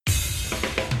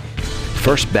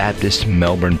First Baptist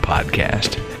Melbourne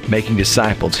podcast, making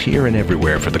disciples here and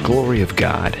everywhere for the glory of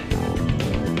God.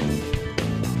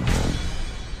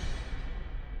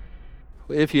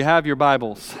 If you have your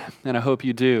Bibles, and I hope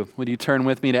you do, would you turn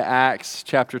with me to Acts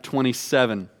chapter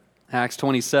 27? Acts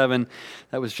 27,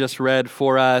 that was just read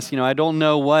for us. I don't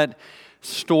know what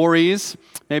stories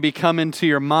maybe come into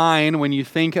your mind when you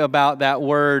think about that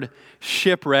word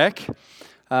shipwreck.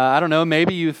 I don't know,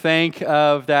 maybe you think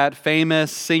of that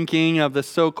famous sinking of the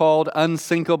so-called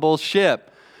unsinkable ship,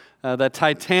 the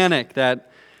Titanic,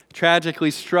 that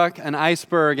tragically struck an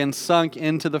iceberg and sunk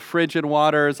into the frigid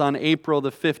waters on April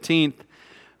the 15th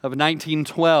of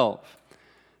 1912.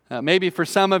 Maybe for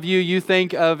some of you, you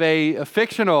think of a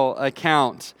fictional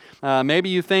account. Maybe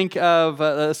you think of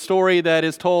a story that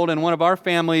is told in one of our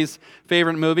family's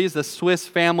favorite movies, the Swiss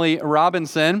Family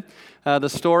Robinson. The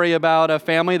story about a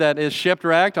family that is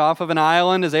shipwrecked off of an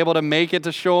island, is able to make it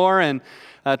to shore and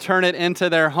turn it into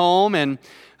their home. And,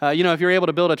 if you're able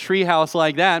to build a tree house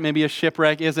like that, maybe a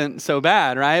shipwreck isn't so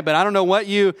bad, right? But I don't know what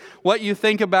you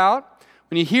think about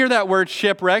when you hear that word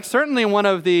shipwreck. Certainly one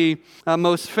of the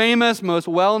most famous, most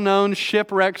well-known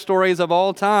shipwreck stories of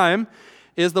all time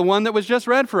is the one that was just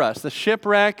read for us, the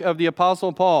shipwreck of the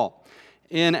Apostle Paul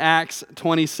in Acts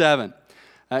 27.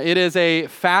 It is a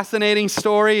fascinating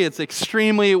story. It's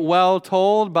extremely well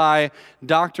told by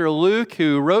Dr. Luke,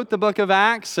 who wrote the book of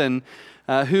Acts and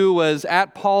who was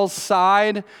at Paul's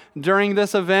side during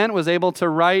this event, was able to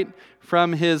write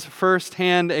from his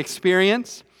firsthand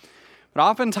experience. But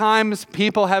oftentimes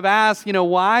people have asked,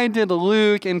 why did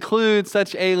Luke include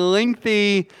such a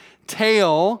lengthy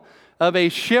tale of a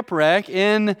shipwreck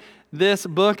in this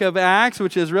book of Acts,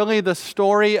 which is really the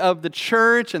story of the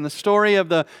church and the story of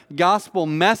the gospel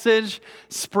message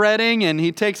spreading, and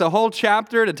he takes a whole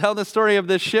chapter to tell the story of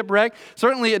this shipwreck.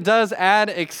 Certainly it does add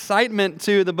excitement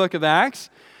to the book of Acts,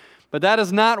 but that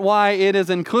is not why it is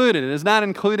included. It is not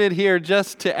included here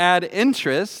just to add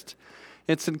interest.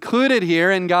 It's included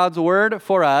here in God's word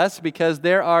for us because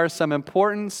there are some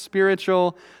important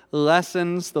spiritual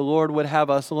lessons the Lord would have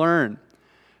us learn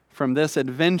from this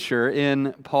adventure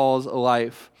in Paul's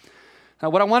life. Now,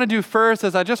 what I want to do first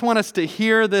is I just want us to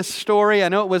hear this story. I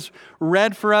know it was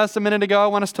read for us a minute ago. I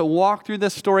want us to walk through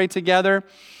this story together.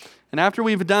 And after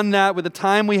we've done that, with the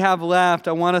time we have left,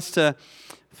 I want us to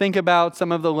think about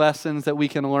some of the lessons that we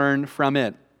can learn from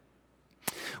it.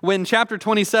 When chapter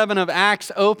 27 of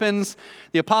Acts opens,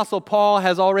 the Apostle Paul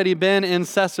has already been in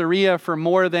Caesarea for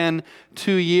more than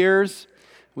 2 years.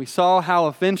 We saw how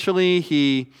eventually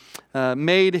he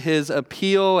made his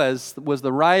appeal, as was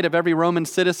the right of every Roman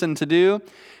citizen to do,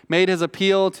 made his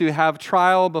appeal to have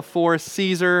trial before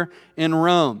Caesar in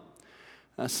Rome.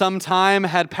 Some time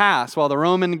had passed while the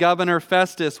Roman governor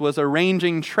Festus was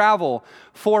arranging travel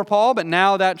for Paul, but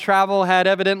now that travel had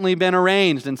evidently been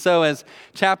arranged. And so as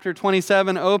chapter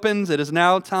 27 opens, it is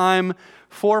now time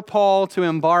for Paul to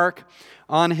embark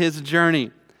on his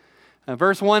journey.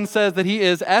 Verse 1 says that he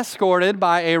is escorted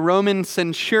by a Roman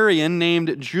centurion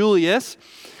named Julius.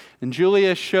 And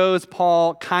Julius shows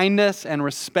Paul kindness and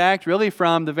respect really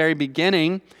from the very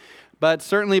beginning. But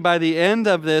certainly by the end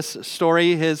of this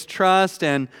story, his trust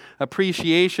and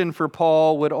appreciation for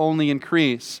Paul would only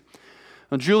increase.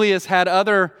 Well, Julius had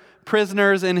other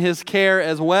prisoners in his care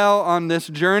as well on this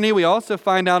journey. We also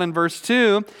find out in verse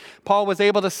 2, Paul was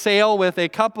able to sail with a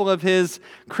couple of his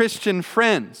Christian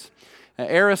friends.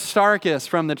 Aristarchus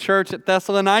from the church at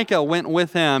Thessalonica went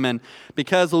with him. And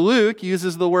because Luke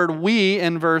uses the word we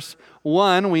in verse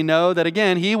 1, we know that,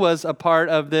 again, he was a part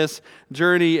of this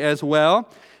journey as well.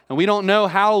 And we don't know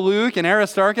how Luke and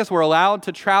Aristarchus were allowed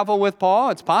to travel with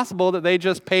Paul. It's possible that they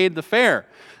just paid the fare,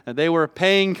 that they were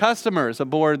paying customers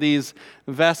aboard these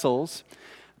vessels.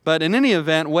 But in any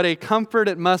event, what a comfort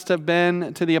it must have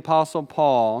been to the Apostle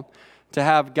Paul to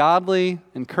have godly,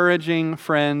 encouraging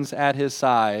friends at his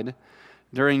side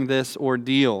during this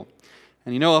ordeal.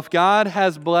 And if God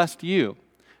has blessed you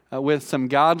with some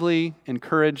godly,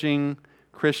 encouraging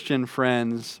Christian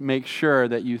friends, make sure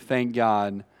that you thank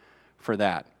God for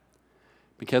that.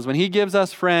 Because when he gives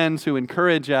us friends who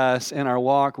encourage us in our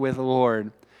walk with the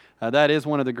Lord, that is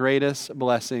one of the greatest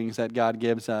blessings that God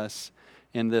gives us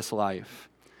in this life.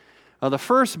 The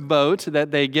first boat that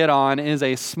they get on is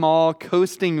a small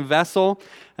coasting vessel,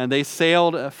 and they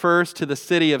sailed first to the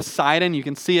city of Sidon. You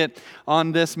can see it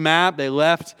on this map. They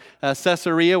left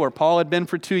Caesarea, where Paul had been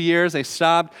for 2 years. They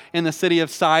stopped in the city of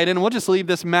Sidon. We'll just leave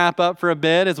this map up for a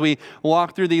bit as we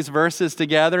walk through these verses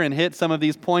together and hit some of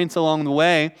these points along the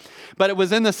way. But it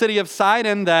was in the city of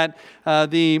Sidon that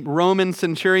the Roman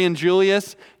centurion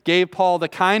Julius gave Paul the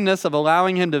kindness of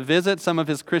allowing him to visit some of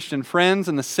his Christian friends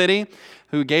in the city.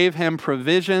 who gave him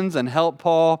provisions and helped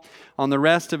Paul on the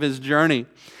rest of his journey.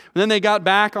 And then they got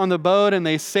back on the boat and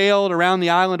they sailed around the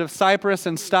island of Cyprus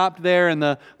and stopped there in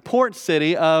the port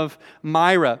city of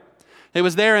Myra. It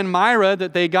was there in Myra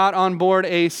that they got on board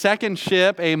a second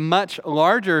ship, a much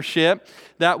larger ship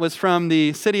that was from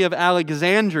the city of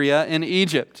Alexandria in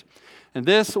Egypt. And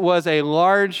this was a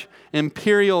large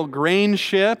imperial grain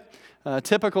ship.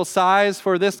 Typical size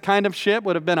for this kind of ship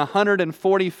would have been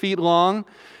 140 feet long.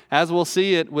 As we'll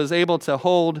see, it was able to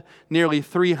hold nearly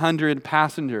 300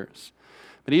 passengers.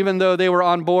 But even though they were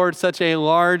on board such a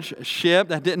large ship,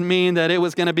 that didn't mean that it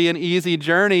was going to be an easy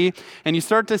journey. And you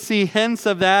start to see hints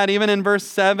of that. Even in verse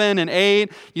 7 and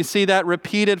 8, you see that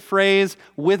repeated phrase,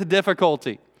 with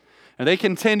difficulty. And they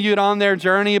continued on their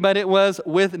journey, but it was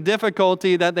with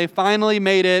difficulty that they finally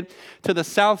made it to the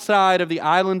south side of the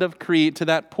island of Crete, to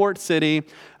that port city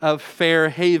of Fair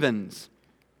Havens.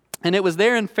 And it was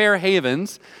there in Fair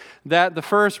Havens that the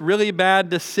first really bad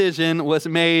decision was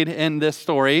made in this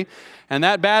story. And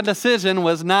that bad decision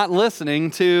was not listening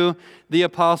to the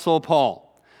Apostle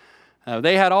Paul.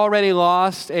 They had already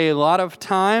lost a lot of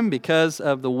time because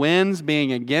of the winds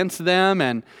being against them,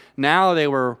 and now they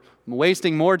were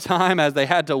wasting more time as they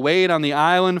had to wait on the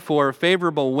island for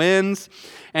favorable winds.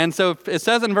 And so it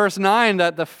says in verse 9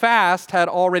 that the fast had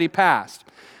already passed.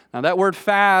 Now that word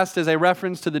fast is a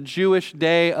reference to the Jewish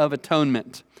Day of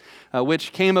Atonement,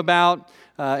 which came about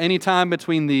anytime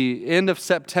between the end of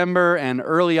September and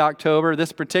early October.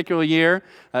 This particular year,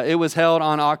 it was held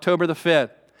on October the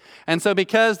 5th. And so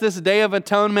because this Day of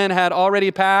Atonement had already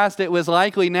passed, it was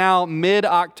likely now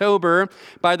mid-October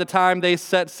by the time they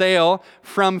set sail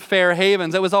from Fair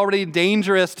Havens. It was already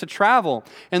dangerous to travel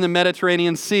in the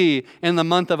Mediterranean Sea in the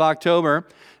month of October.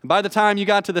 By the time you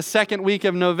got to the second week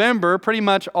of November, pretty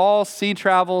much all sea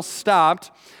travel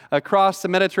stopped across the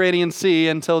Mediterranean Sea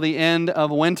until the end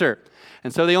of winter.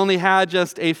 And so they only had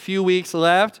just a few weeks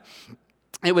left.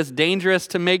 It was dangerous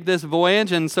to make this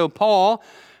voyage, and so Paul,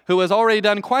 who has already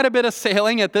done quite a bit of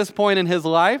sailing at this point in his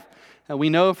life, we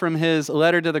know from his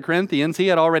letter to the Corinthians, he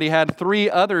had already had 3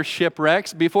 other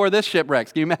shipwrecks before this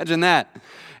shipwreck. Can you imagine that?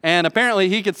 And apparently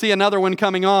he could see another one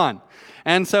coming on.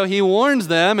 And so he warns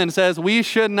them and says, we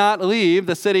should not leave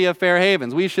the city of Fair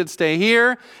Havens. We should stay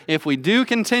here. If we do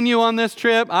continue on this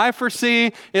trip, I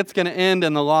foresee it's going to end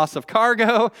in the loss of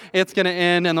cargo. It's going to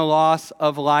end in the loss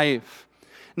of life.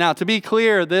 Now, to be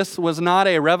clear, this was not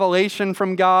a revelation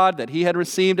from God that he had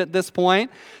received at this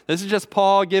point. This is just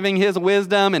Paul giving his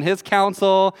wisdom and his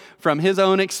counsel from his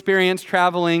own experience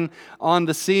traveling on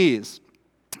the seas.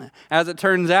 As it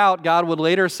turns out, God would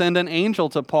later send an angel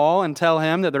to Paul and tell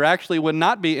him that there actually would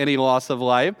not be any loss of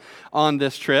life on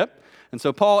this trip. And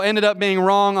so Paul ended up being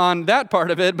wrong on that part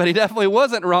of it, but he definitely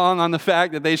wasn't wrong on the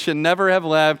fact that they should never have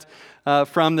left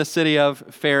from the city of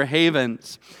Fair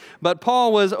Havens. But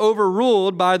Paul was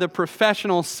overruled by the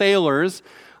professional sailors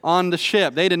on the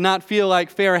ship. They did not feel like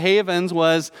Fair Havens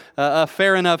was a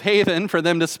fair enough haven for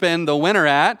them to spend the winter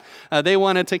at. They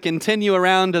wanted to continue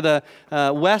around to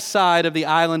the west side of the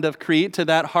island of Crete to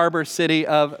that harbor city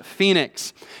of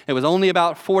Phoenix. It was only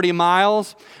about 40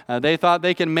 miles. They thought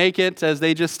they could make it as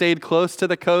they just stayed close to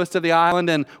the coast of the island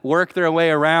and worked their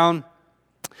way around.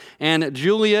 And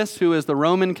Julius, who is the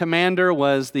Roman commander,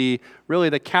 was really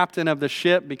the captain of the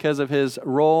ship because of his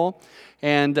role.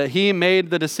 And he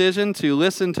made the decision to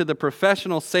listen to the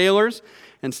professional sailors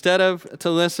instead of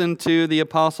to listen to the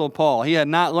Apostle Paul. He had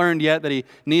not learned yet that he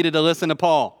needed to listen to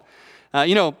Paul.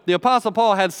 The Apostle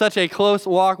Paul had such a close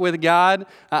walk with God.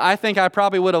 I think I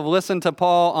probably would have listened to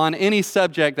Paul on any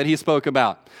subject that he spoke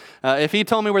about. If he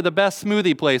told me where the best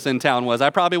smoothie place in town was, I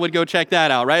probably would go check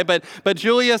that out, right? But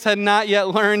Julius had not yet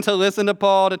learned to listen to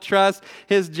Paul, to trust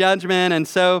his judgment, and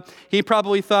so he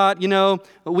probably thought,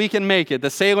 we can make it.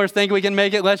 The sailors think we can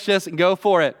make it. Let's just go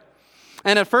for it.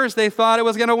 And at first they thought it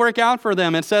was going to work out for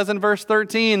them. It says in verse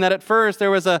 13 that at first there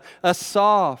was a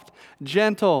soft,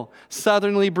 gentle,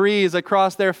 southerly breeze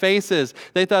across their faces.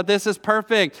 They thought, this is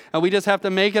perfect. We just have to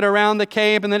make it around the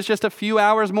Cape, and then it's just a few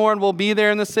hours more, and we'll be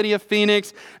there in the city of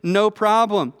Phoenix. No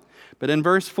problem. But in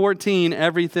verse 14,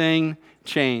 everything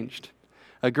changed.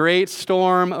 A great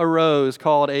storm arose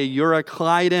called a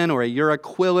Euroclydon or a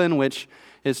Euroquilin, which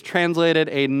is translated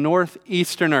a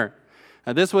northeasterner.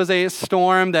 This was a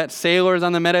storm that sailors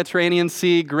on the Mediterranean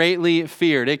Sea greatly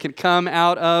feared. It could come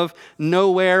out of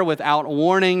nowhere without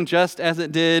warning, just as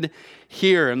it did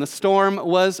here. And the storm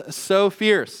was so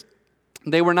fierce,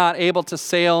 they were not able to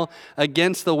sail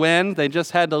against the wind. They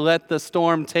just had to let the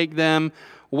storm take them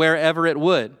wherever it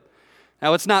would.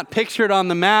 Now, it's not pictured on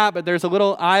the map, but there's a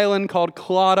little island called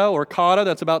Cauda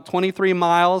that's about 23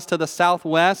 miles to the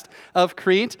southwest of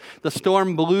Crete. The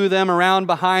storm blew them around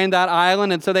behind that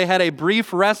island, and so they had a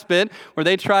brief respite where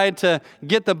they tried to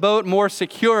get the boat more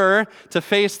secure to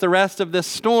face the rest of this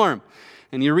storm.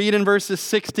 And you read in verses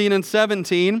 16 and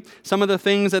 17 some of the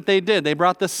things that they did. They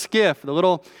brought the skiff, the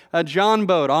little John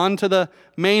boat, onto the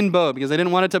main boat because they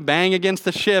didn't want it to bang against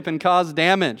the ship and cause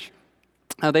damage.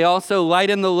 They also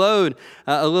lightened the load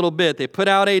a little bit. They put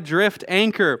out a drift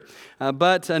anchor,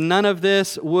 but none of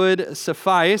this would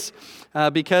suffice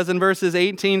because in verses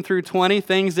 18 through 20,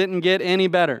 things didn't get any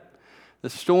better. The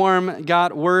storm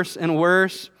got worse and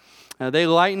worse. They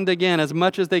lightened again as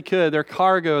much as they could, their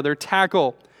cargo, their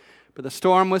tackle. But the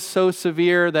storm was so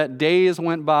severe that days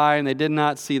went by and they did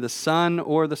not see the sun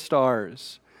or the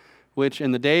stars, which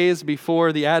in the days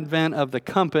before the advent of the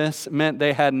compass meant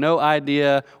they had no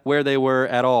idea where they were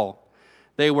at all.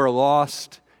 They were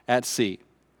lost at sea.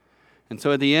 And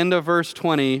so at the end of verse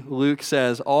 20, Luke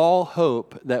says, all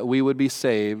hope that we would be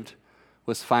saved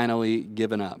was finally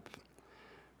given up.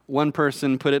 One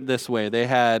person put it this way: they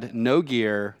had no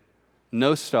gear,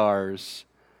 no stars,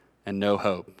 and no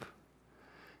hope.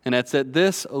 And it's at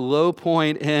this low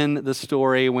point in the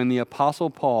story when the Apostle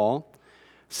Paul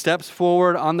steps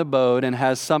forward on the boat and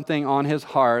has something on his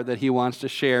heart that he wants to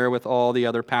share with all the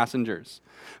other passengers.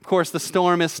 Of course, the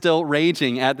storm is still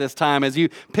raging at this time. As you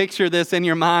picture this in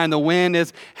your mind, the wind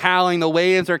is howling, the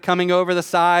waves are coming over the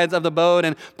sides of the boat,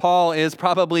 and Paul is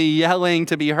probably yelling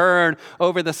to be heard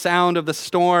over the sound of the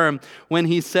storm when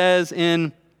he says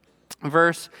in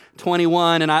verse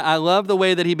 21, and I love the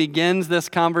way that he begins this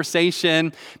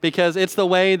conversation because it's the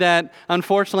way that,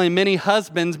 unfortunately, many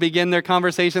husbands begin their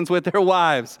conversations with their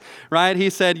wives, right?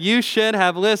 He said, you should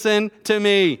have listened to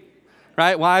me,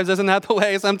 right? Wives, isn't that the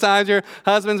way sometimes your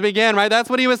husbands begin, right?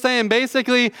 That's what he was saying.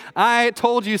 Basically, I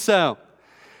told you so.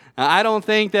 I don't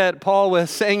think that Paul was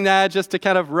saying that just to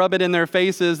kind of rub it in their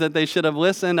faces that they should have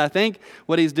listened. I think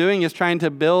what he's doing is trying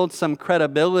to build some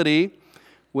credibility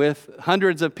with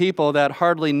hundreds of people that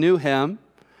hardly knew him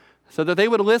so that they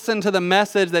would listen to the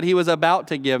message that he was about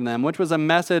to give them, which was a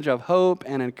message of hope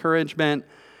and encouragement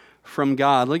from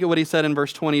God. Look at what he said in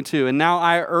verse 22. And now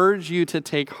I urge you to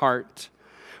take heart,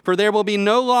 for there will be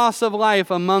no loss of life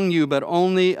among you, but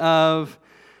only of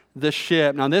the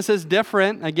ship. Now this is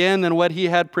different, again, than what he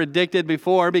had predicted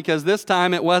before, because this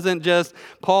time it wasn't just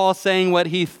Paul saying what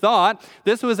he thought.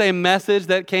 This was a message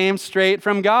that came straight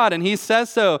from God, and he says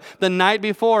so. The night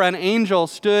before, an angel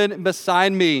stood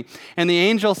beside me, and the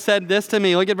angel said this to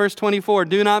me. Look at verse 24.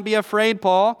 Do not be afraid,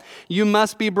 Paul. You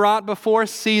must be brought before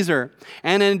Caesar,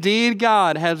 and indeed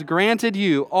God has granted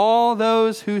you all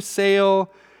those who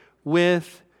sail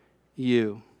with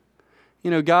you. You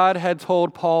know, God had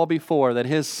told Paul before that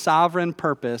his sovereign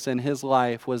purpose in his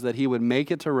life was that he would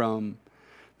make it to Rome,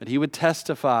 that he would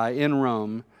testify in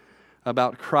Rome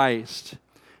about Christ.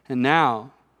 And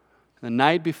now, the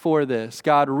night before this,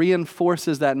 God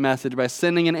reinforces that message by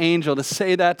sending an angel to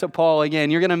say that to Paul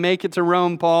again. You're going to make it to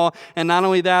Rome, Paul. And not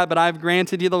only that, but I've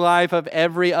granted you the life of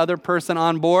every other person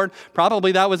on board.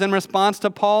 Probably that was in response to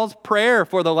Paul's prayer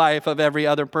for the life of every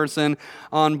other person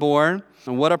on board.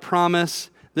 And what a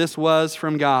promise this was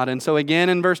from God. And so again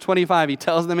in verse 25, he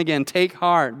tells them again, take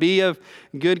heart, be of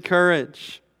good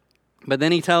courage. But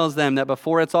then he tells them that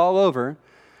before it's all over,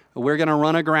 we're going to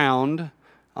run aground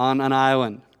on an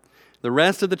island. The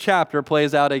rest of the chapter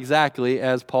plays out exactly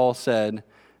as Paul said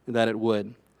that it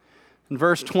would. In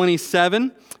verse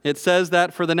 27, it says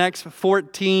that for the next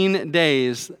 14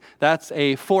 days, that's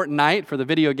a fortnight for the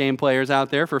video game players out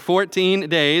there, for 14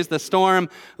 days, the storm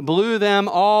blew them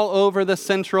all over the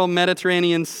central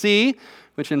Mediterranean Sea,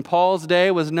 which in Paul's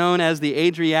day was known as the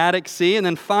Adriatic Sea. And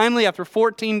then finally, after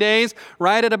 14 days,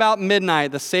 right at about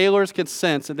midnight, the sailors could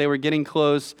sense that they were getting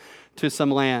close to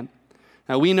some land.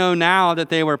 Now, we know now that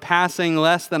they were passing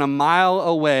less than a mile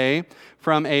away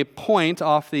from a point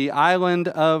off the island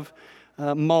of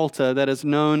Malta that is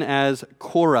known as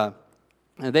Cora.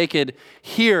 They could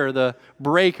hear the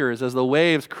breakers as the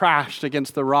waves crashed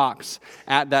against the rocks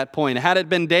at that point. Had it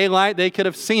been daylight, they could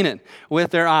have seen it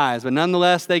with their eyes, but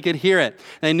nonetheless, they could hear it.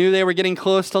 They knew they were getting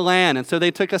close to land, and so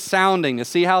they took a sounding to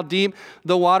see how deep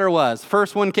the water was.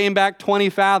 First one came back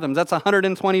 20 fathoms. That's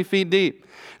 120 feet deep.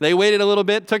 They waited a little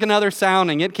bit, took another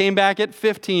sounding. It came back at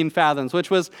 15 fathoms, which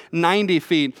was 90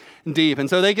 feet deep. And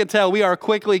so they could tell we are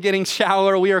quickly getting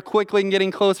shallower. We are quickly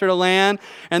getting closer to land.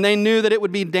 And they knew that it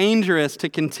would be dangerous to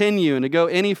continue and to go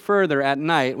any further at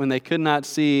night when they could not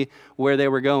see where they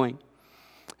were going.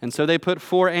 And so they put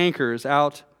 4 anchors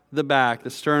out the back, the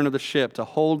stern of the ship, to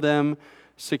hold them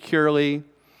securely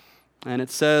And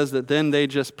it says that then they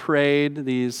just prayed,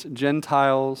 these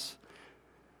Gentiles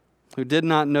who did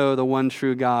not know the one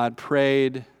true God,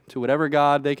 prayed to whatever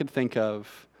God they could think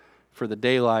of for the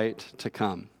daylight to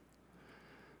come.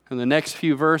 And the next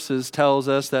few verses tells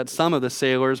us that some of the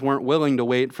sailors weren't willing to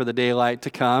wait for the daylight to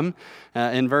come.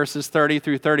 In verses 30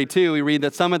 through 32, we read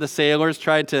that some of the sailors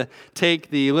tried to take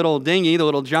the little dinghy, the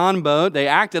little John boat. They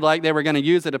acted like they were going to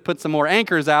use it to put some more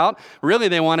anchors out. Really,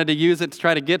 they wanted to use it to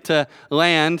try to get to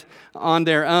land on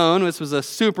their own. This was a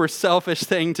super selfish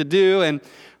thing to do, and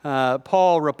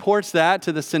Paul reports that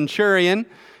to the centurion.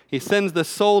 He sends the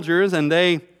soldiers, and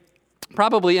they,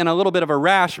 probably in a little bit of a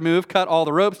rash move, cut all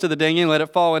the ropes to the dinghy and let it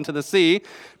fall into the sea.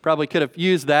 Probably could have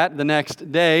used that the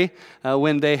next day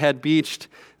when they had beached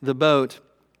the boat.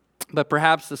 But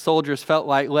perhaps the soldiers felt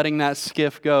like letting that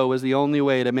skiff go was the only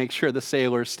way to make sure the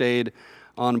sailors stayed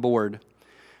on board.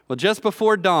 Well, just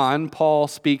before dawn, Paul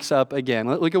speaks up again.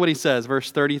 Look at what he says, verse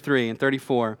 33 and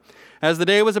 34. As the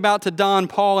day was about to dawn,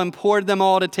 Paul implored them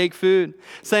all to take food,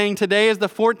 saying, "Today is the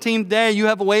 14th day. You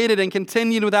have waited and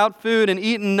continued without food and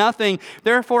eaten nothing.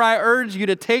 Therefore, I urge you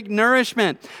to take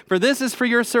nourishment, for this is for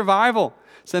your survival,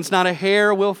 since not a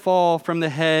hair will fall from the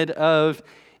head of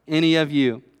any of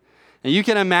you." And you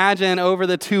can imagine over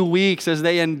the 2 weeks as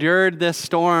they endured this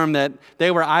storm that they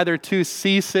were either too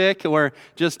seasick or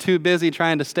just too busy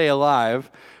trying to stay alive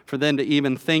for them to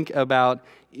even think about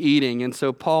eating. And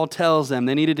so Paul tells them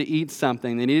they needed to eat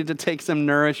something. They needed to take some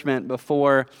nourishment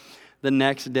before the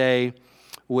next day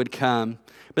would come.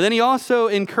 But then he also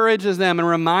encourages them and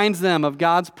reminds them of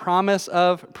God's promise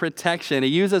of protection. He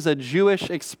uses a Jewish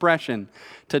expression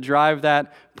to drive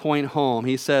that point home.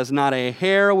 He says, "Not a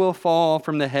hair will fall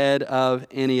from the head of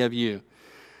any of you."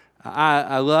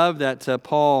 I love that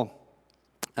Paul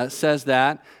says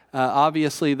that.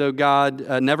 Obviously, though,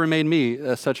 God never made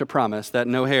me such a promise that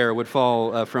no hair would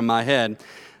fall from my head.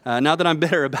 Not that I'm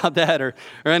bitter about that or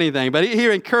anything, but he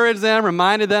encouraged them,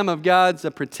 reminded them of God's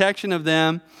protection of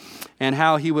them and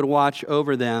how he would watch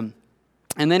over them.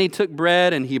 And then he took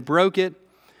bread and he broke it.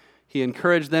 He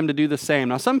encouraged them to do the same.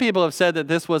 Now, some people have said that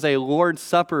this was a Lord's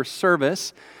Supper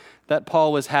service that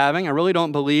Paul was having. I really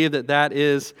don't believe that that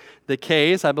is the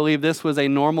case. I believe this was a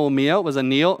normal meal. It was a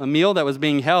meal that was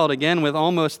being held, again, with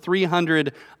almost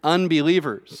 300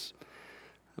 unbelievers.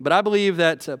 But I believe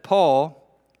that Paul,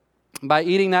 by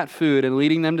eating that food and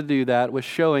leading them to do that, was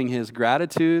showing his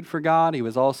gratitude for God. He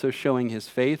was also showing his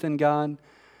faith in God,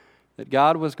 that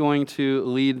God was going to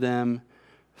lead them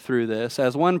through this.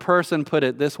 As one person put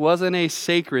it, this wasn't a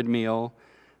sacred meal,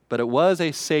 but it was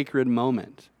a sacred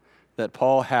moment that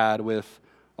Paul had with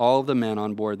all of the men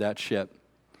on board that ship.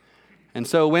 And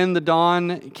so when the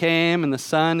dawn came and the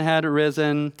sun had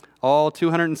risen, all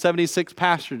 276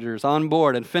 passengers on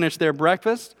board had finished their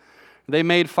breakfast. They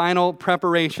made final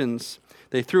preparations.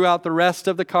 They threw out the rest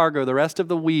of the cargo, the rest of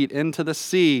the wheat, into the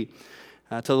sea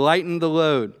to lighten the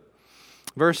load.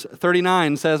 Verse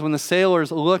 39 says, when the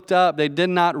sailors looked up, they did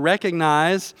not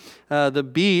recognize the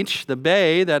beach, the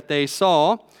bay that they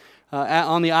saw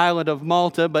on the island of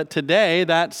Malta. But today,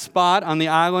 that spot on the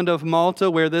island of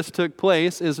Malta where this took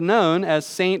place is known as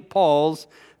St. Paul's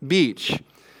Beach.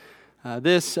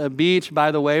 This beach,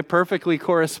 by the way, perfectly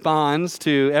corresponds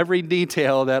to every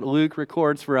detail that Luke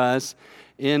records for us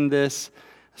in this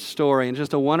story. And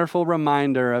just a wonderful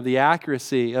reminder of the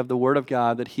accuracy of the Word of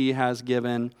God that He has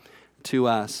given to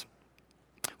us.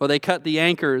 Well, they cut the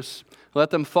anchors, let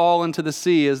them fall into the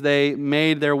sea as they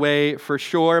made their way for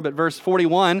shore. But verse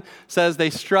 41 says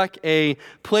they struck a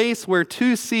place where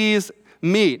two seas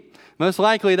meet. Most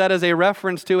likely that is a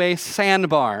reference to a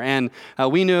sandbar. And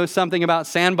we know something about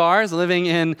sandbars living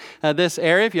in this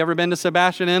area. If you've ever been to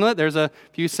Sebastian Inlet, there's a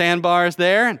few sandbars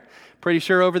there. And pretty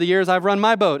sure over the years I've run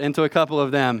my boat into a couple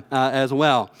of them as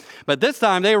well. But this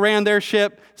time they ran their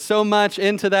ship so much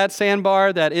into that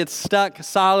sandbar that it stuck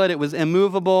solid. It was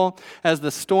immovable. As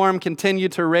the storm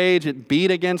continued to rage, it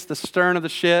beat against the stern of the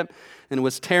ship and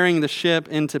was tearing the ship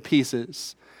into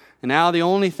pieces. And now the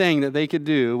only thing that they could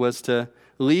do was to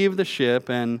leave the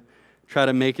ship and try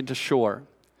to make it to shore.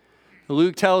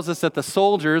 Luke tells us that the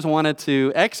soldiers wanted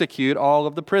to execute all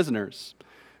of the prisoners.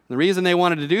 The reason they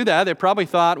wanted to do that, they probably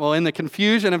thought, well, in the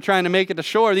confusion of trying to make it to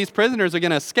shore, these prisoners are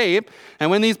going to escape.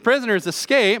 And when these prisoners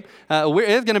escape,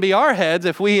 it's going to be our heads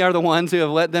if we are the ones who have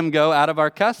let them go out of our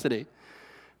custody.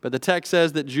 But the text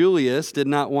says that Julius did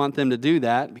not want them to do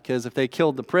that because if they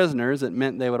killed the prisoners, it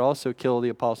meant they would also kill the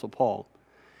Apostle Paul.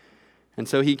 And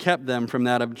so he kept them from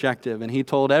that objective. And he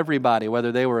told everybody,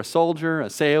 whether they were a soldier, a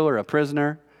sailor, a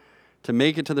prisoner, to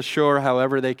make it to the shore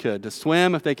however they could, to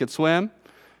swim if they could swim.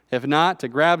 If not, to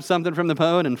grab something from the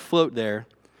boat and float there.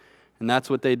 And that's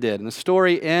what they did. And the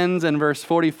story ends in verse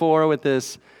 44 with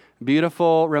this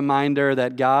beautiful reminder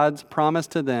that God's promise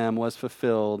to them was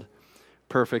fulfilled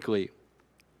perfectly.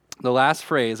 The last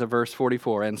phrase of verse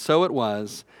 44, and so it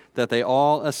was that they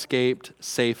all escaped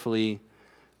safely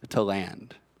to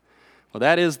land. Well,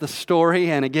 that is the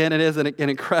story, and again, it is an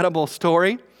incredible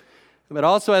story. But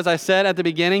also, as I said at the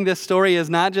beginning, this story is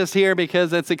not just here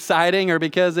because it's exciting or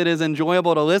because it is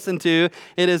enjoyable to listen to.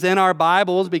 It is in our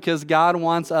Bibles because God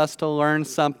wants us to learn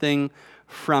something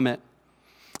from it.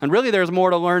 And really, there's more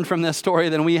to learn from this story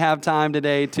than we have time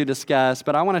today to discuss.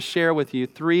 But I want to share with you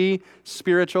 3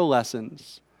 spiritual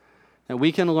lessons that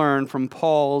we can learn from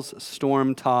Paul's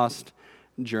storm-tossed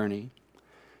journey.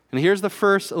 And here's the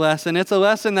first lesson. It's a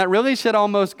lesson that really should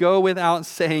almost go without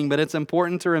saying, but it's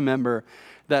important to remember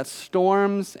that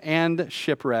storms and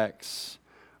shipwrecks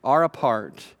are a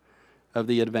part of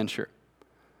the adventure.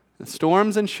 The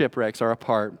storms and shipwrecks are a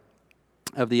part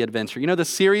of the adventure. You know, the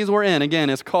series we're in, again,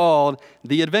 is called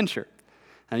The Adventure.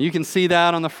 And you can see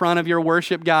that on the front of your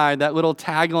worship guide, that little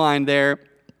tagline there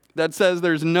that says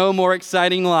there's no more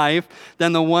exciting life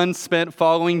than the one spent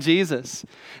following Jesus.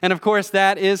 And of course,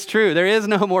 that is true. There is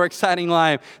no more exciting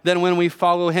life than when we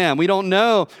follow him. We don't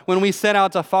know when we set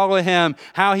out to follow him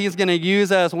how he's going to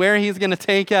use us, where he's going to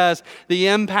take us, the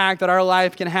impact that our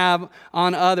life can have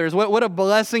on others. What a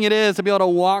blessing it is to be able to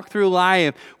walk through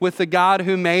life with the God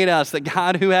who made us, the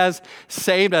God who has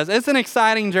saved us. It's an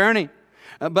exciting journey.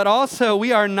 But also,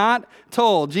 we are not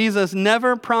told. Jesus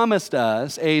never promised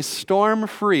us a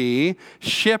storm-free,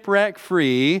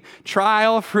 shipwreck-free,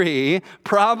 trial-free,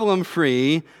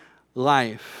 problem-free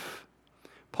life.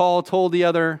 Paul told the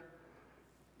other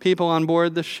people on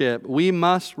board the ship, we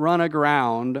must run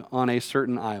aground on a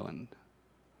certain island.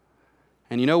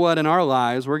 And you know what? In our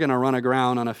lives, we're going to run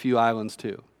aground on a few islands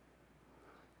too.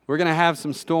 We're going to have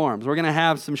some storms. We're going to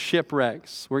have some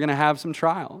shipwrecks. We're going to have some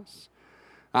trials.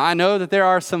 I know that there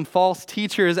are some false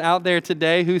teachers out there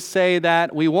today who say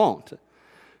that we won't.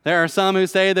 There are some who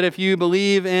say that if you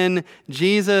believe in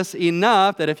Jesus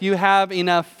enough, that if you have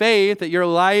enough faith, that your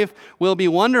life will be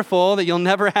wonderful, that you'll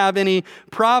never have any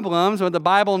problems. But the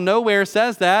Bible nowhere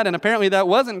says that, and apparently that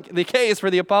wasn't the case for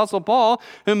the Apostle Paul,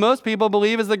 whom most people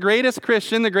believe is the greatest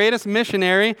Christian, the greatest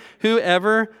missionary who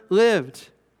ever lived.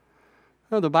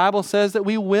 No, the Bible says that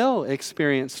we will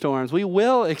experience storms. We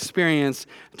will experience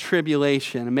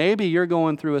tribulation. Maybe you're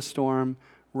going through a storm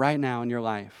right now in your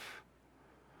life.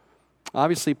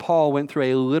 Obviously, Paul went through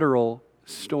a literal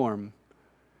storm.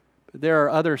 But there are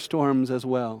other storms as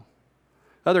well.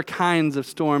 Other kinds of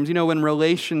storms. You know, when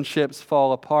relationships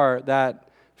fall apart, that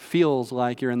feels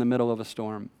like you're in the middle of a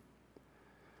storm.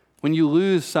 When you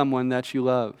lose someone that you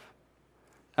love,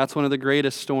 that's one of the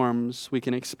greatest storms we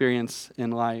can experience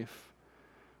in life.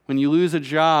 When you lose a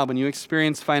job, when you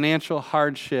experience financial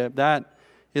hardship, that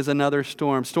is another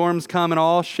storm. Storms come in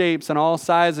all shapes and all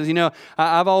sizes. You know,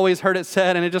 I've always heard it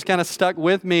said, and it just kind of stuck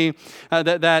with me,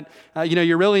 that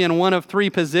you're really in one of 3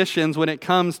 positions when it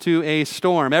comes to a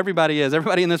storm. Everybody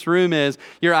in this room is.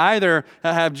 You're either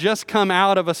have just come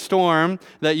out of a storm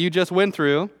that you just went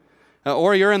through,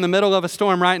 or you're in the middle of a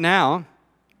storm right now,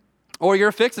 or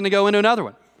you're fixing to go into another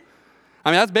one. I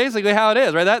mean, that's basically how it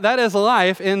is, right? That is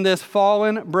life in this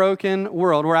fallen, broken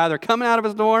world. We're either coming out of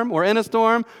a storm, or in a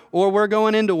storm, or we're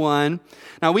going into one.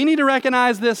 Now, we need to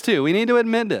recognize this too. We need to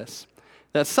admit this,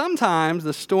 that sometimes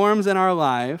the storms in our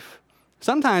life,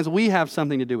 sometimes we have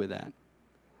something to do with that.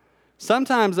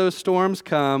 Sometimes those storms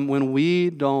come when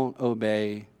we don't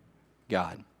obey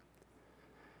God. You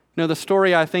know, the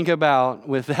story I think about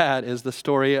with that is the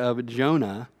story of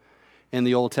Jonah in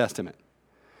the Old Testament.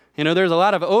 You know, there's a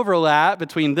lot of overlap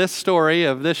between this story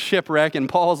of this shipwreck in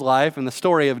Paul's life and the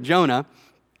story of Jonah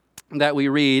that we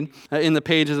read in the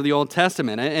pages of the Old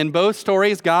Testament. In both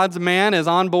stories, God's man is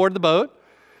on board the boat.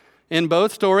 In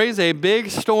both stories, a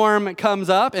big storm comes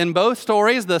up. In both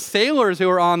stories, the sailors who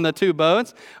are on the 2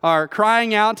 boats are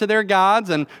crying out to their gods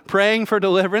and praying for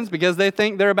deliverance because they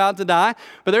think they're about to die.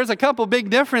 But there's a couple big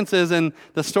differences in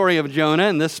the story of Jonah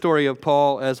and this story of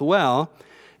Paul as well.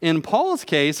 In Paul's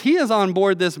case, he is on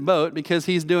board this boat because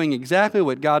he's doing exactly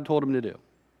what God told him to do.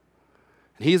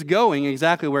 He's going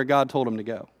exactly where God told him to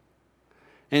go.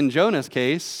 In Jonah's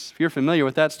case, if you're familiar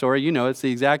with that story, you know it's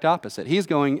the exact opposite. He's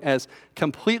going as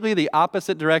completely the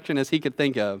opposite direction as he could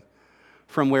think of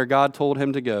from where God told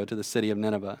him to go to the city of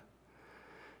Nineveh.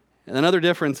 And another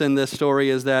difference in this story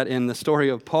is that in the story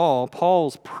of Paul,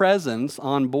 Paul's presence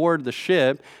on board the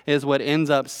ship is what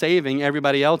ends up saving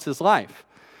everybody else's life.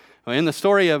 In the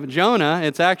story of Jonah,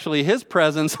 it's actually his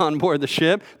presence on board the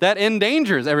ship that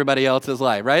endangers everybody else's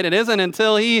life, right? It isn't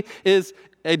until he is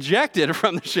ejected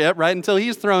from the ship, right, until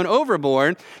he's thrown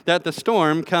overboard, that the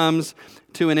storm comes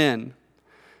to an end.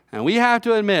 And we have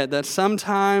to admit that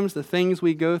sometimes the things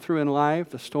we go through in life,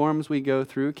 the storms we go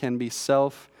through, can be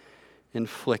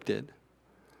self-inflicted.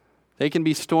 They can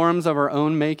be storms of our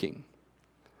own making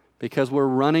because we're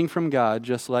running from God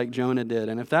just like Jonah did.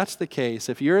 And if that's the case,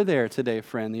 if you're there today,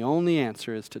 friend, the only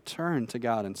answer is to turn to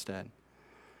God instead,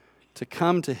 to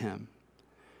come to him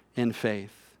in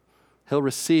faith. He'll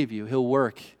receive you. He'll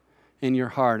work in your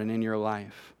heart and in your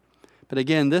life. But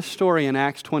again, this story in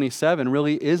Acts 27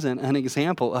 really isn't an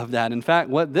example of that. In fact,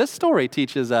 what this story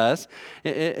teaches us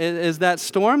is that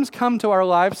storms come to our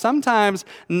life sometimes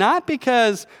not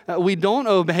because we don't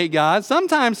obey God.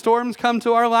 Sometimes storms come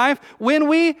to our life when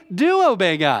we do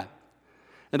obey God.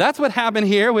 And that's what happened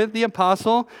here with the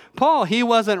Apostle Paul. He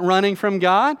wasn't running from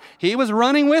God. He was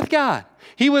running with God.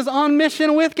 He was on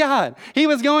mission with God. He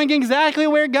was going exactly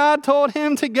where God told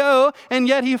him to go, and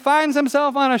yet he finds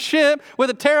himself on a ship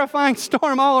with a terrifying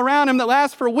storm all around him that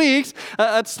lasts for weeks,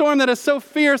 a storm that is so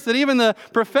fierce that even the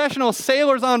professional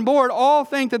sailors on board all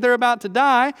think that they're about to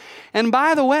die. And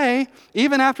by the way,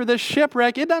 even after this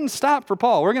shipwreck, it doesn't stop for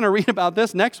Paul. We're going to read about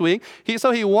this next week.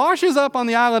 So he washes up on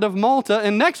the island of Malta,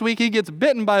 and next week he gets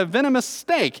bitten by a venomous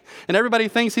snake, and everybody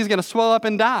thinks he's going to swell up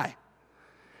and die.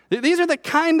 These are the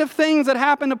kind of things that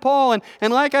happen to Paul.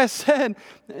 And like I said,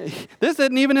 this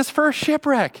isn't even his first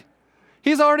shipwreck.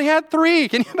 He's already had 3.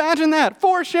 Can you imagine that?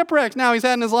 4 shipwrecks now he's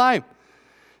had in his life.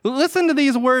 Listen to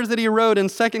these words that he wrote in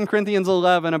 2 Corinthians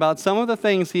 11 about some of the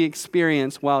things he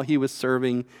experienced while he was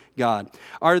serving God.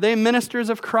 Are they ministers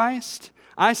of Christ?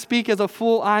 I speak as a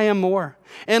fool, I am more.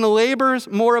 In labors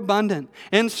more abundant,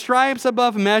 in stripes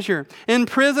above measure, in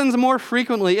prisons more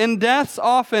frequently, in deaths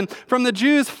often. From the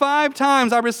Jews 5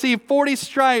 times I received 40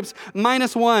 stripes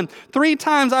minus 1. 3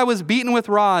 times I was beaten with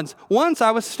rods. Once I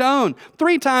was stoned.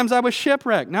 3 times I was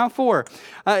shipwrecked. Now 4.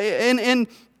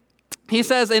 He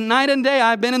says, in night and day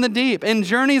I've been in the deep, in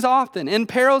journeys often, in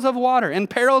perils of water, in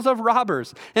perils of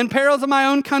robbers, in perils of my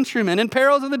own countrymen, in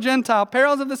perils of the Gentile,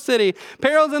 perils of the city,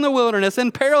 perils in the wilderness,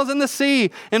 in perils in the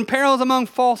sea, in perils among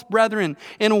false brethren,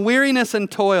 in weariness and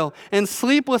toil, in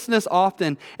sleeplessness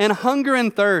often, in hunger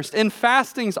and thirst, in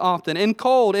fastings often, in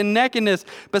cold, in nakedness,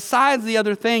 besides the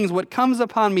other things, what comes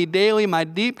upon me daily, my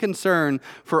deep concern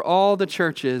for all the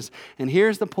churches. And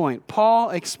here's the point. Paul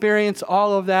experienced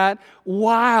all of that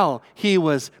while he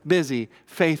was busy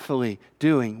faithfully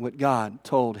doing what God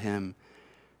told him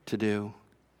to do.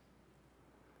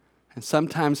 And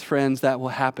sometimes, friends, that will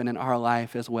happen in our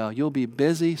life as well. You'll be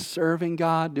busy serving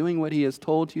God, doing what he has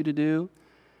told you to do,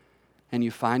 and you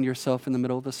find yourself in the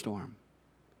middle of a storm.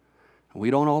 And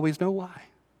we don't always know why.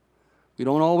 We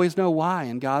don't always know why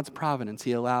in God's providence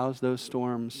he allows those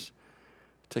storms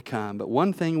to come. But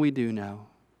one thing we do know,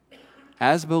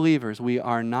 as believers, we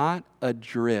are not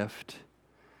adrift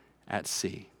at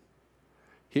sea.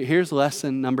 Here's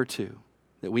lesson number 2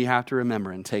 that we have to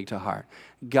remember and take to heart.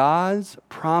 God's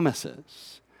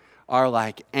promises are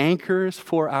like anchors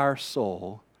for our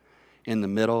soul in the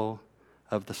middle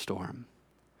of the storm.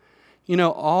 You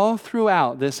know, all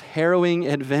throughout this harrowing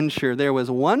adventure, there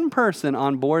was one person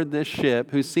on board this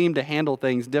ship who seemed to handle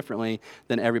things differently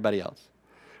than everybody else.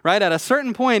 Right? At a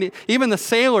certain point, even the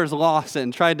sailors lost it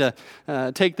and tried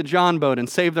to take the John boat and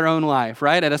save their own life.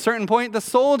 Right? At a certain point, the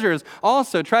soldiers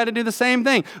also tried to do the same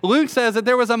thing. Luke says that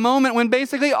there was a moment when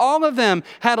basically all of them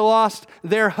had lost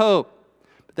their hope.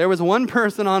 But there was one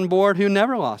person on board who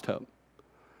never lost hope.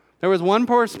 There was one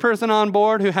person on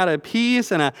board who had a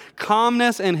peace and a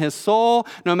calmness in his soul,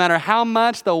 no matter how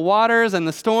much the waters and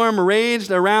the storm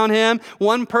raged around him.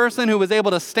 One person who was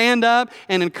able to stand up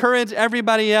and encourage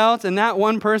everybody else, and that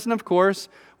one person, of course,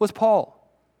 was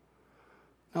Paul.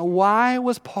 Now, why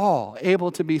was Paul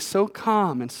able to be so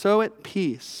calm and so at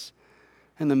peace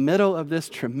in the middle of this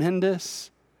tremendous,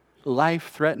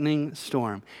 life-threatening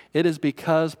storm? It is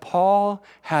because Paul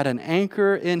had an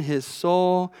anchor in his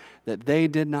soul that they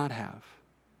did not have.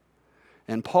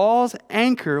 And Paul's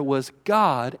anchor was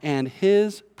God and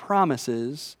his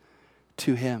promises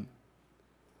to him.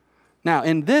 Now,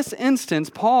 in this instance,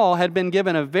 Paul had been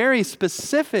given a very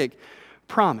specific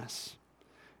promise.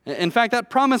 In fact,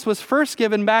 that promise was first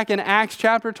given back in Acts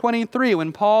chapter 23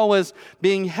 when Paul was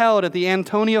being held at the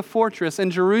Antonia fortress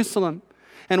in Jerusalem.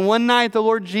 And one night the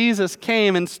Lord Jesus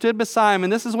came and stood beside him.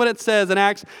 And this is what it says in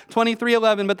Acts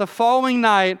 23:11. But the following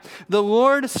night, the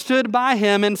Lord stood by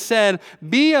him and said,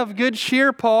 "Be of good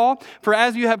cheer, Paul, for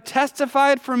as you have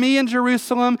testified for me in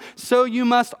Jerusalem, so you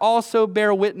must also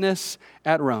bear witness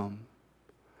at Rome."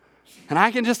 And I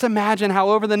can just imagine how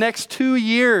over the next 2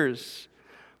 years,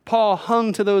 Paul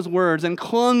hung to those words and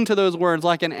clung to those words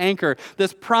like an anchor,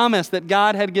 this promise that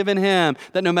God had given him,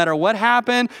 that no matter what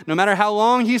happened, no matter how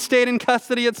long he stayed in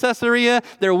custody at Caesarea,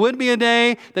 there would be a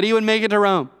day that he would make it to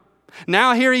Rome.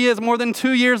 Now here he is more than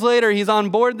 2 years later. He's on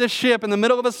board this ship in the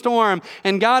middle of a storm,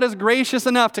 and God is gracious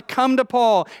enough to come to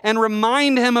Paul and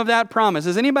remind him of that promise.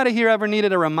 Has anybody here ever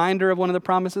needed a reminder of one of the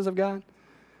promises of God?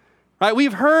 Right?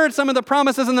 We've heard some of the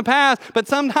promises in the past, but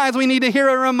sometimes we need to hear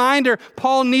a reminder.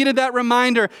 Paul needed that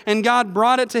reminder, and God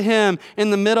brought it to him in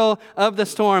the middle of the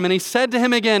storm. And he said to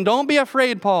him again, don't be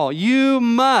afraid, Paul. You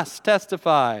must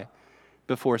testify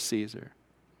before Caesar.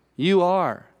 You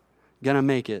are going to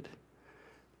make it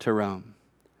to Rome.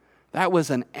 That was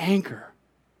an anchor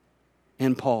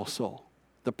in Paul's soul,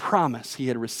 the promise he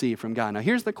had received from God. Now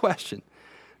here's the question.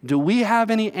 Do we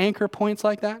have any anchor points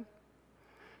like that?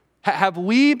 Have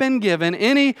we been given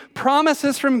any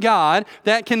promises from God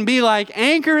that can be like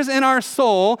anchors in our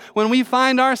soul when we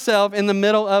find ourselves in the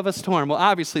middle of a storm? Well,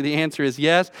 obviously the answer is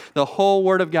yes. The whole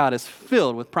Word of God is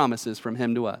filled with promises from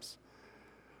Him to us.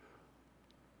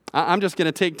 I'm just going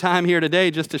to take time here today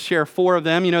just to share 4 of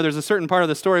them. You know, there's a certain part of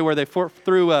the story where they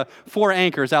threw 4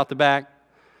 anchors out the back.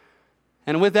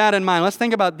 And with that in mind, let's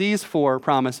think about these 4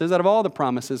 promises out of all the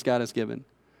promises God has given.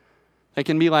 They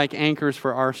can be like anchors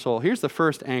for our soul. Here's the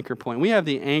first anchor point. We have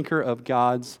the anchor of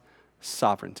God's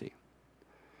sovereignty.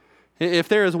 If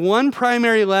there is one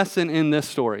primary lesson in this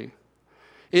story,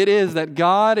 it is that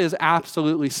God is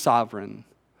absolutely sovereign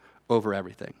over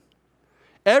everything.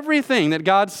 Everything that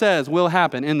God says will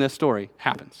happen in this story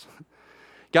happens.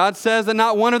 God says that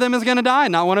not one of them is going to die,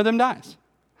 not one of them dies.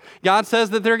 God says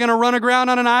that they're going to run aground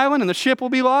on an island and the ship will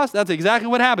be lost. That's exactly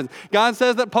what happens. God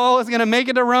says that Paul is going to make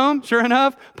it to Rome. Sure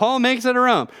enough, Paul makes it to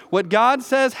Rome. What God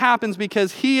says happens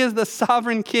because He is the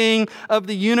sovereign king of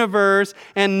the universe,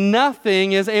 and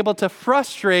nothing is able to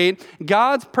frustrate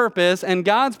God's purpose and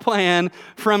God's plan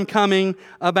from coming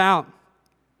about.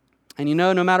 And you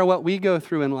know, no matter what we go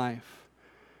through in life,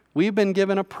 we've been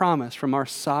given a promise from our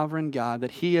sovereign God that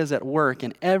He is at work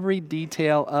in every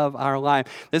detail of our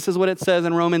life. This is what it says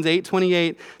in Romans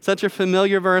 8:28, such a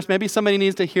familiar verse. Maybe somebody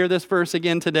needs to hear this verse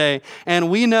again today.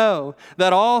 And we know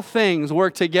that all things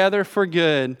work together for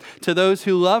good to those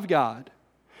who love God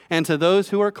and to those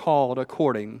who are called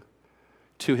according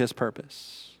to His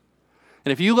purpose.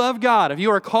 And if you love God, if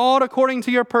you are called according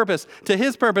to your purpose, to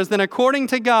His purpose, then according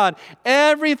to God,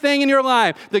 everything in your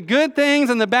life, the good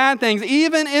things and the bad things,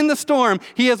 even in the storm,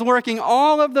 He is working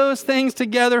all of those things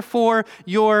together for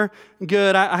your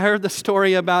good. I heard the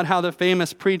story about how the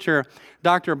famous preacher,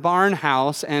 Dr.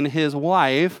 Barnhouse, and his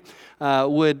wife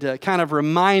would kind of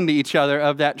remind each other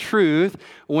of that truth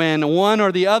when one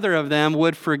or the other of them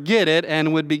would forget it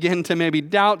and would begin to maybe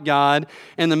doubt God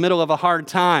in the middle of a hard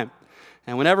time.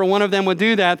 And whenever one of them would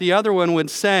do that, the other one would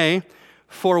say,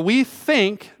 "For we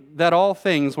think that all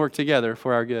things work together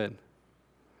for our good."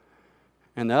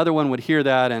 And the other one would hear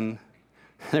that, and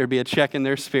there'd be a check in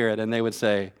their spirit, and they would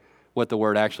say what the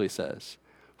word actually says,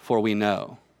 "For we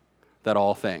know that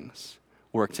all things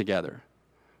work together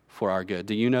for our good."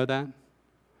 Do you know that?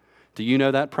 Do you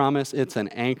know that promise? It's an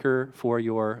anchor for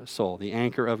your soul, the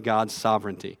anchor of God's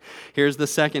sovereignty. Here's the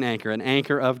second anchor, an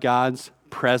anchor of God's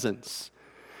presence.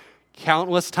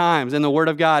 Countless times in the Word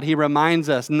of God, He reminds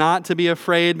us not to be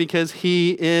afraid because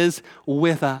He is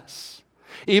with us.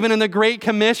 Even in the Great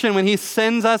Commission, when He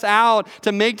sends us out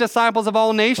to make disciples of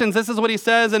all nations, this is what He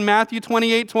says in Matthew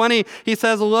 28:20. He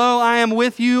says, "Lo, I am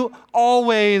with you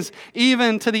always,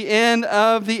 even to the end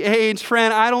of the age."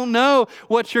 Friend, I don't know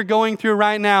what you're going through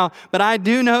right now, but I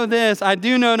do know this. I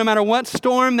do know no matter what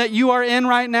storm that you are in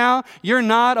right now, you're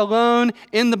not alone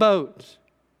in the boat.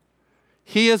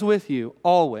 He is with you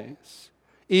always,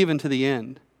 even to the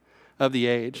end of the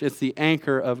age. It's the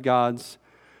anchor of God's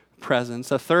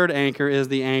presence. A third anchor is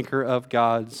the anchor of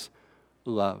God's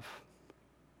love.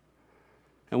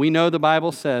 And we know the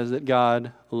Bible says that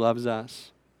God loves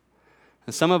us.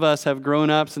 And some of us have grown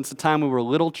up since the time we were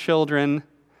little children,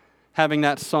 having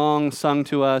that song sung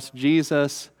to us,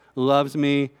 "Jesus loves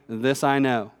me, this I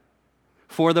know,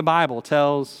 for the Bible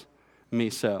tells me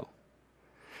so."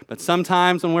 But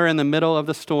sometimes when we're in the middle of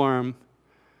the storm,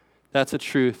 that's a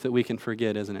truth that we can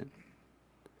forget, isn't it?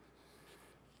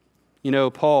 You know,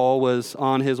 Paul was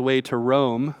on his way to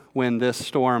Rome when this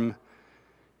storm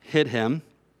hit him.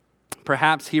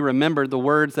 Perhaps he remembered the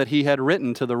words that he had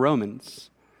written to the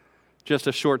Romans just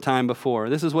a short time before.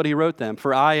 This is what he wrote them: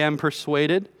 "For I am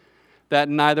persuaded that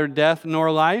neither death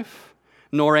nor life,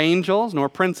 nor angels, nor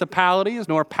principalities,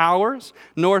 nor powers,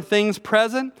 nor things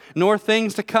present, nor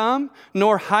things to come,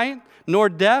 nor height, nor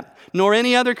depth, nor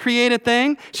any other created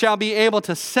thing shall be able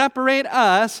to separate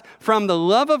us from the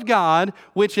love of God,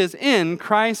 which is in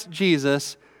Christ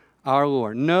Jesus our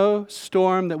Lord. No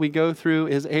storm that we go through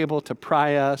is able to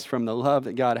pry us from the love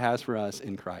that God has for us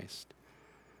in Christ.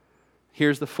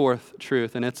 Here's the fourth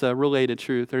truth, and it's a related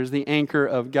truth. There's the anchor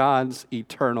of God's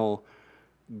eternal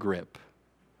grip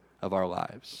of our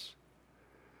lives.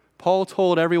 Paul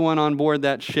told everyone on board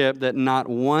that ship that not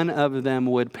one of them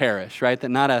would perish, right? That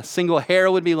not a single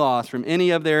hair would be lost from any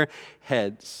of their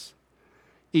heads.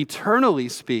 Eternally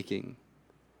speaking,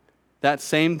 that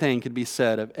same thing could be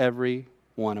said of every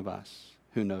one of us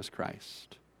who knows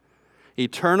Christ.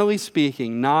 Eternally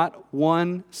speaking, not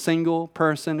one single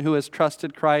person who has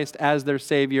trusted Christ as their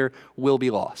Savior will be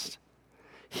lost.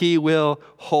 He will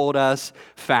hold us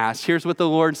fast. Here's what the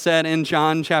Lord said in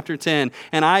John chapter 10.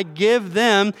 And I give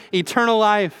them eternal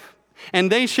life, and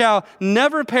they shall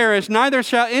never perish, neither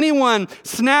shall anyone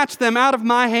snatch them out of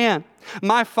my hand.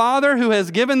 My Father who has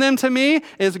given them to me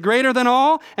is greater than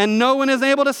all, and no one is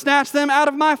able to snatch them out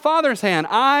of my Father's hand.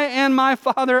 I and my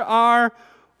Father are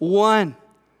one.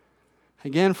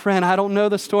 Again, friend, I don't know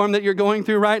the storm that you're going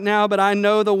through right now, but I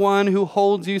know the one who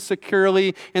holds you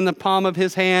securely in the palm of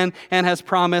his hand and has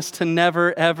promised to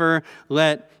never, ever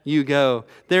let you go.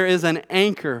 There is an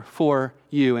anchor for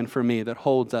you and for me that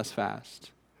holds us fast.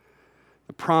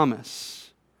 The promise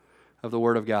of the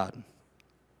Word of God.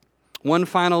 One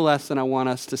final lesson I want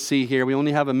us to see here. We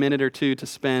only have a minute or two to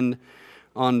spend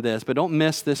on this, but don't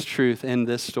miss this truth in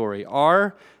this story.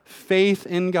 Our faith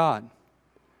in God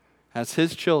as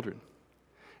His children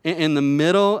in the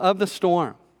middle of the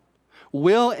storm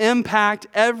will impact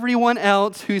everyone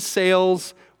else who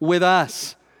sails with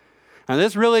us. Now,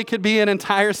 this really could be an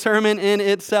entire sermon in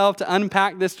itself to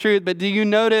unpack this truth, but do you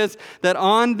notice that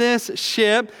on this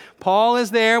ship, Paul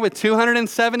is there with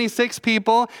 276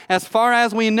 people. As far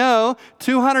as we know,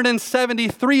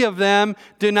 273 of them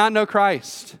do not know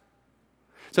Christ.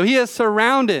 So he is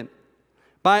surrounded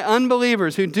by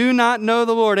unbelievers who do not know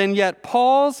the Lord, and yet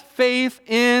Paul's faith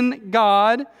in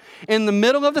God in the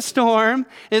middle of the storm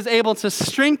is able to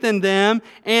strengthen them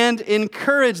and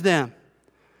encourage them.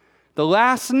 The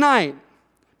last night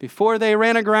before they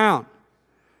ran aground,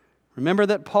 remember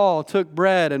that Paul took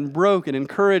bread and broke it,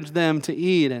 encouraged them to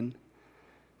eat, and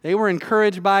they were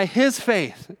encouraged by his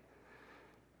faith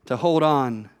to hold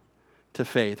on to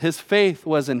faith. His faith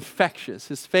was infectious.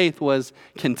 His faith was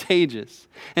contagious.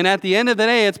 And at the end of the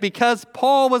day, it's because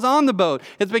Paul was on the boat.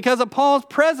 It's because of Paul's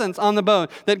presence on the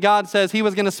boat that God says he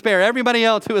was going to spare everybody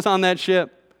else who was on that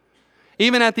ship.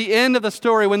 Even at the end of the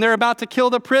story, when they're about to kill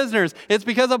the prisoners, it's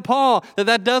because of Paul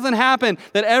that doesn't happen,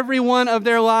 that every one of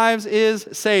their lives is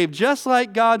saved. Just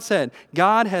like God said,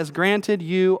 God has granted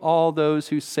you all those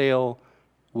who sail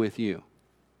with you.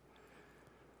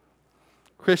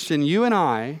 Christian, you and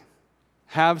I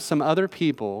have some other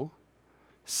people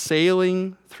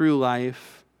sailing through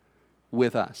life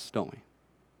with us, don't we?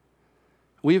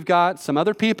 We've got some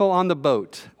other people on the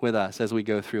boat with us as we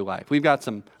go through life. We've got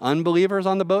some unbelievers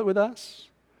on the boat with us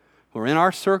who are in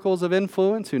our circles of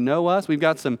influence, who know us. We've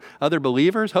got some other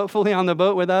believers, hopefully, on the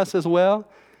boat with us as well.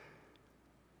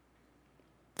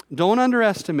 Don't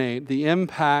underestimate the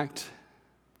impact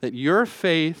that your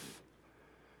faith,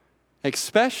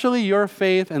 especially your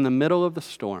faith in the middle of the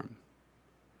storm,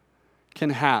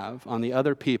 can have on the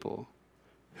other people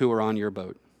who are on your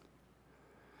boat.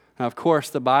 Now, of course,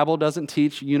 the Bible doesn't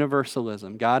teach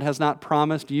universalism. God has not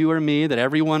promised you or me that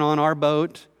everyone on our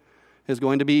boat is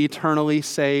going to be eternally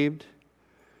saved.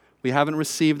 We haven't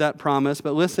received that promise.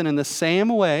 But listen, in the same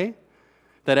way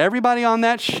that everybody on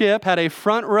that ship had a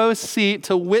front row seat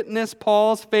to witness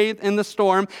Paul's faith in the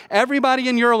storm, everybody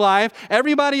in your life,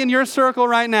 everybody in your circle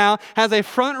right now has a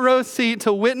front row seat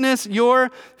to witness your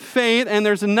faith. And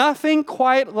there's nothing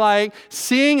quite like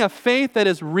seeing a faith that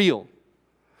is real.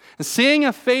 Seeing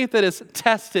a faith that is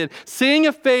tested, seeing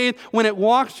a faith when it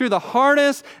walks through the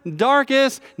hardest,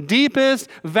 darkest, deepest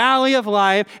valley of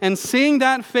life, and seeing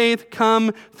that faith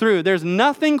come through. There's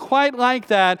nothing quite like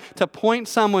that to point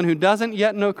someone who doesn't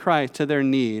yet know Christ to their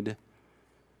need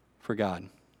for God.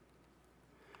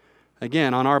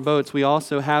 Again, on our boats, we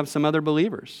also have some other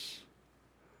believers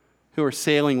who are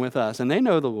sailing with us, and they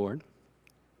know the Lord,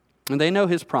 and they know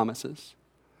His promises.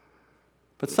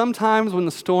 But sometimes when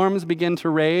the storms begin to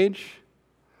rage,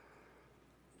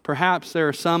 perhaps there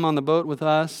are some on the boat with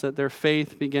us that their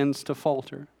faith begins to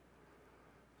falter.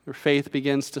 Their faith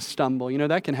begins to stumble. You know,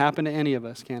 that can happen to any of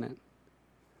us, can't it?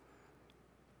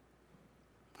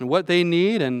 And what they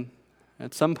need, and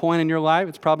at some point in your life,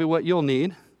 it's probably what you'll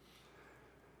need,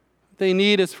 they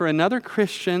need is for another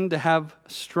Christian to have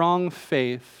strong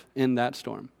faith in that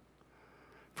storm.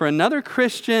 For another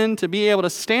Christian to be able to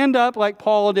stand up like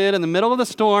Paul did in the middle of the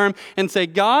storm and say,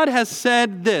 God has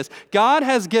said this. God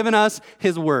has given us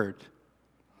his word.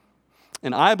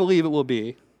 And I believe it will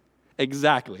be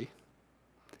exactly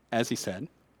as he said.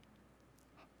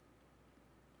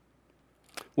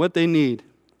 What they need.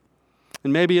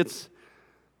 And maybe it's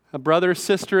a brother or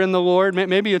sister in the Lord.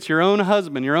 Maybe it's your own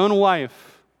husband, your own wife.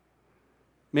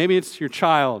 Maybe it's your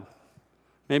child.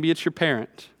 Maybe it's your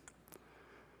parent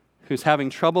who's having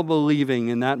trouble believing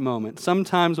in that moment.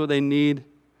 Sometimes what they need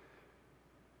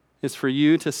is for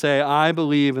you to say, I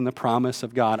believe in the promise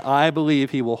of God. I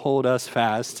believe he will hold us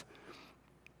fast.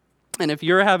 And if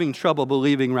you're having trouble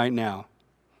believing right now,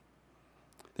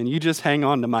 then you just hang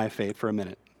on to my faith for a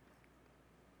minute.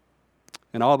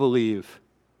 And I'll believe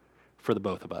for the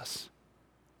both of us.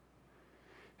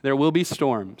 There will be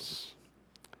storms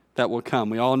that will come.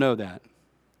 We all know that.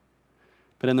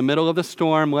 But in the middle of the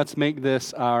storm, let's make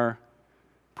this our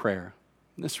prayer.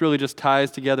 This really just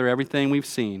ties together everything we've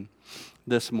seen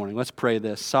this morning. Let's pray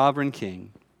this. Sovereign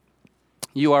King,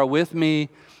 you are with me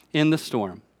in the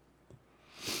storm.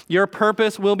 Your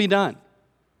purpose will be done.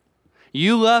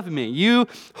 You love me. You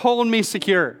hold me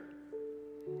secure.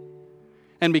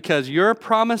 And because your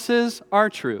promises are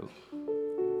true,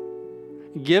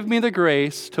 give me the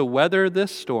grace to weather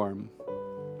this storm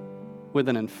with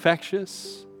an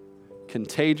infectious,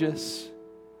 contagious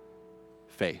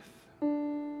faith.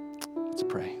 Let's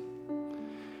pray.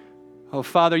 Oh,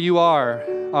 Father, you are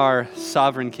our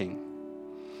sovereign King.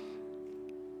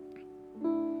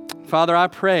 Father, I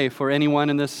pray for anyone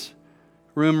in this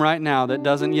room right now that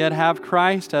doesn't yet have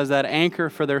Christ as that anchor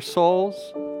for their souls.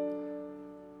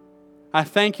 I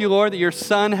thank you, Lord, that your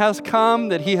Son has come,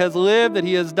 that he has lived, that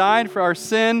he has died for our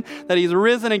sin, that he's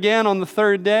risen again on the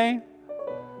third day.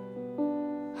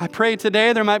 I pray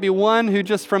today there might be one who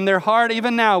just from their heart,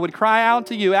 even now, would cry out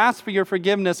to you, ask for your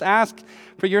forgiveness, ask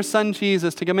for your Son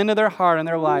Jesus to come into their heart and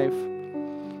their life,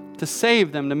 to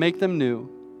save them, to make them new.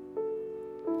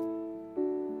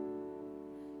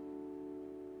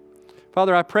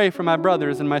 Father, I pray for my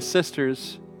brothers and my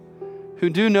sisters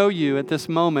who do know you at this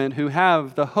moment, who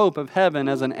have the hope of heaven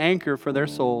as an anchor for their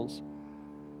souls.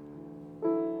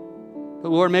 But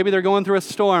Lord, maybe they're going through a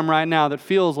storm right now that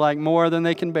feels like more than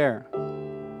they can bear.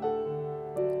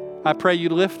 I pray you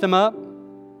lift them up.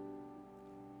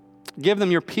 Give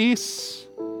them your peace.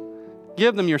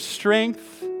 Give them your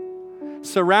strength.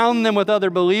 Surround them with other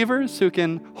believers who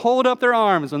can hold up their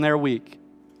arms when they're weak.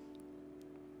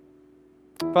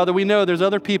 Father, we know there's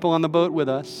other people on the boat with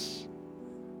us,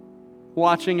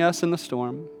 watching us in the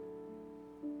storm.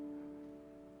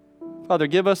 Father,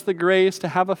 give us the grace to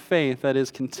have a faith that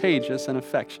is contagious and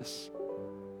infectious,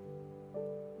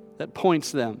 that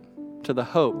points them to the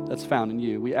hope that's found in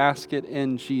you. We ask it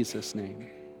in Jesus' name.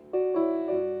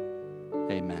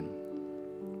 Amen.